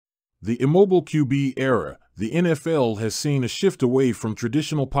The immobile QB era, the NFL has seen a shift away from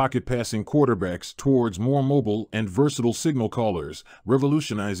traditional pocket passing quarterbacks towards more mobile and versatile signal callers,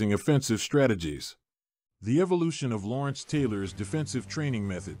 revolutionizing offensive strategies. The evolution of Lawrence Taylor's defensive training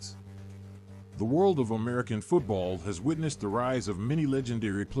methods. The world of American football has witnessed the rise of many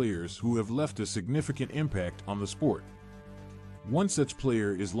legendary players who have left a significant impact on the sport. One such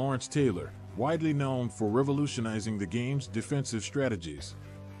player is Lawrence Taylor, widely known for revolutionizing the game's defensive strategies.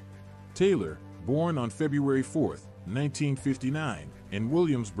 Taylor, born on February 4, 1959, in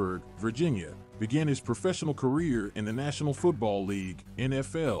Williamsburg, Virginia, began his professional career in the National Football League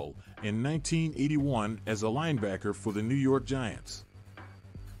 (NFL) in 1981 as a linebacker for the New York Giants.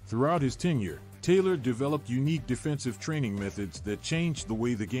 Throughout his tenure, Taylor developed unique defensive training methods that changed the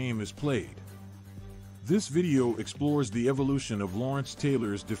way the game is played. This video explores the evolution of Lawrence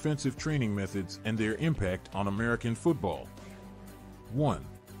Taylor's defensive training methods and their impact on American football. 1.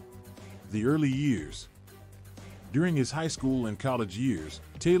 The early years. During his high school and college years,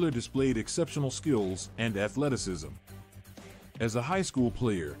 Taylor displayed exceptional skills and athleticism. As a high school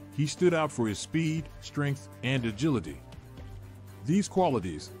player, he stood out for his speed, strength, and agility. These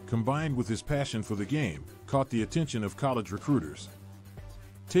qualities, combined with his passion for the game, caught the attention of college recruiters.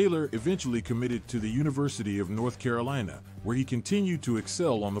 Taylor eventually committed to the University of North Carolina, where he continued to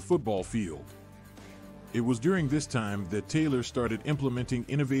excel on the football field. It was during this time that Taylor started implementing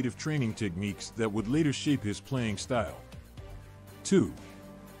innovative training techniques that would later shape his playing style. 2.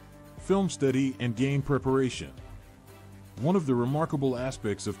 Film study and game preparation. One of the remarkable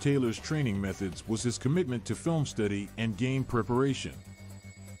aspects of Taylor's training methods was his commitment to film study and game preparation.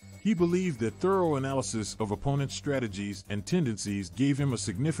 He believed that thorough analysis of opponents' strategies and tendencies gave him a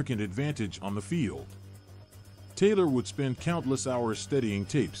significant advantage on the field. Taylor would spend countless hours studying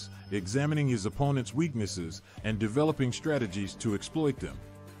tapes, examining his opponent's weaknesses, and developing strategies to exploit them.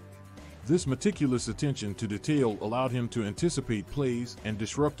 This meticulous attention to detail allowed him to anticipate plays and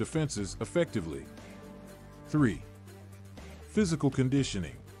disrupt offenses effectively. 3. Physical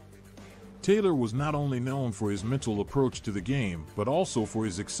conditioning. Taylor was not only known for his mental approach to the game, but also for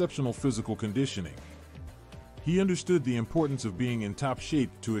his exceptional physical conditioning. He understood the importance of being in top shape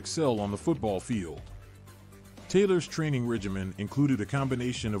to excel on the football field. Taylor's training regimen included a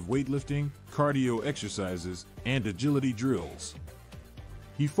combination of weightlifting, cardio exercises, and agility drills.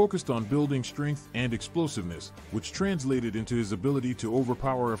 He focused on building strength and explosiveness, which translated into his ability to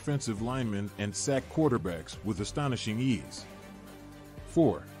overpower offensive linemen and sack quarterbacks with astonishing ease.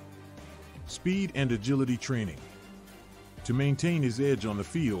 4. Speed and agility training. To maintain his edge on the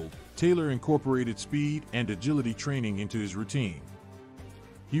field, Taylor incorporated speed and agility training into his routine.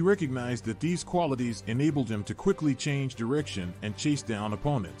 He recognized that these qualities enabled him to quickly change direction and chase down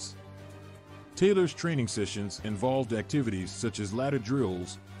opponents. Taylor's training sessions involved activities such as ladder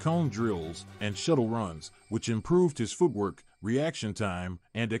drills, cone drills, and shuttle runs, which improved his footwork, reaction time,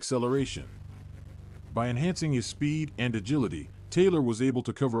 and acceleration. By enhancing his speed and agility, Taylor was able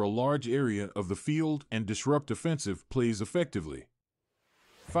to cover a large area of the field and disrupt offensive plays effectively.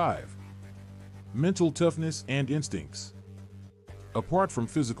 5. Mental toughness and instincts. Apart from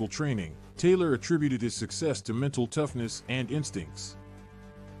physical training, Taylor attributed his success to mental toughness and instincts.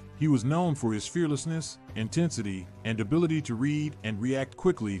 He was known for his fearlessness, intensity, and ability to read and react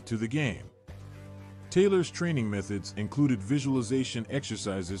quickly to the game. Taylor's training methods included visualization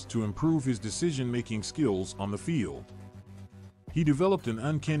exercises to improve his decision-making skills on the field. He developed an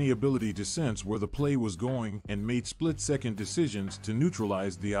uncanny ability to sense where the play was going and made split-second decisions to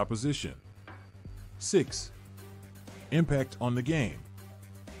neutralize the opposition. 6. Impact on the game.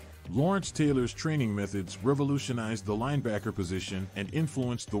 Lawrence Taylor's training methods revolutionized the linebacker position and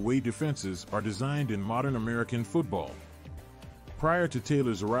influenced the way defenses are designed in modern American football. Prior to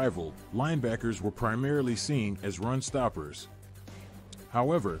Taylor's arrival, linebackers were primarily seen as run stoppers.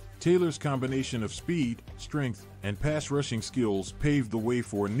 However, Taylor's combination of speed, strength, and pass rushing skills paved the way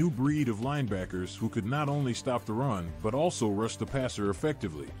for a new breed of linebackers who could not only stop the run but also rush the passer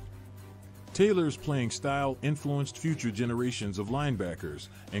effectively. Taylor's playing style influenced future generations of linebackers,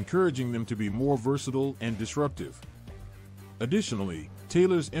 encouraging them to be more versatile and disruptive. Additionally,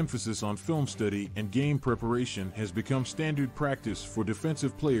 Taylor's emphasis on film study and game preparation has become standard practice for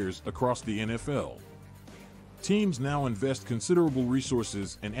defensive players across the NFL. Teams now invest considerable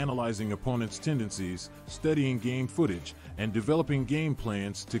resources in analyzing opponents' tendencies, studying game footage, and developing game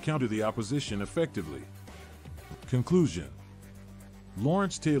plans to counter the opposition effectively. Conclusion.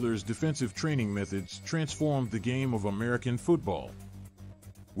 Lawrence Taylor's defensive training methods transformed the game of American football.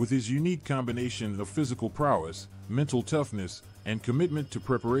 With his unique combination of physical prowess, mental toughness, and commitment to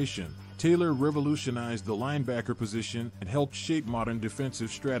preparation, Taylor revolutionized the linebacker position and helped shape modern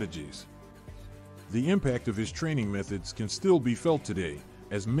defensive strategies. The impact of his training methods can still be felt today,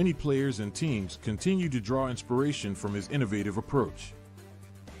 as many players and teams continue to draw inspiration from his innovative approach.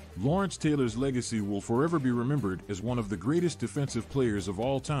 Lawrence Taylor's legacy will forever be remembered as one of the greatest defensive players of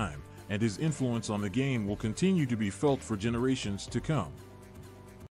all time, and his influence on the game will continue to be felt for generations to come.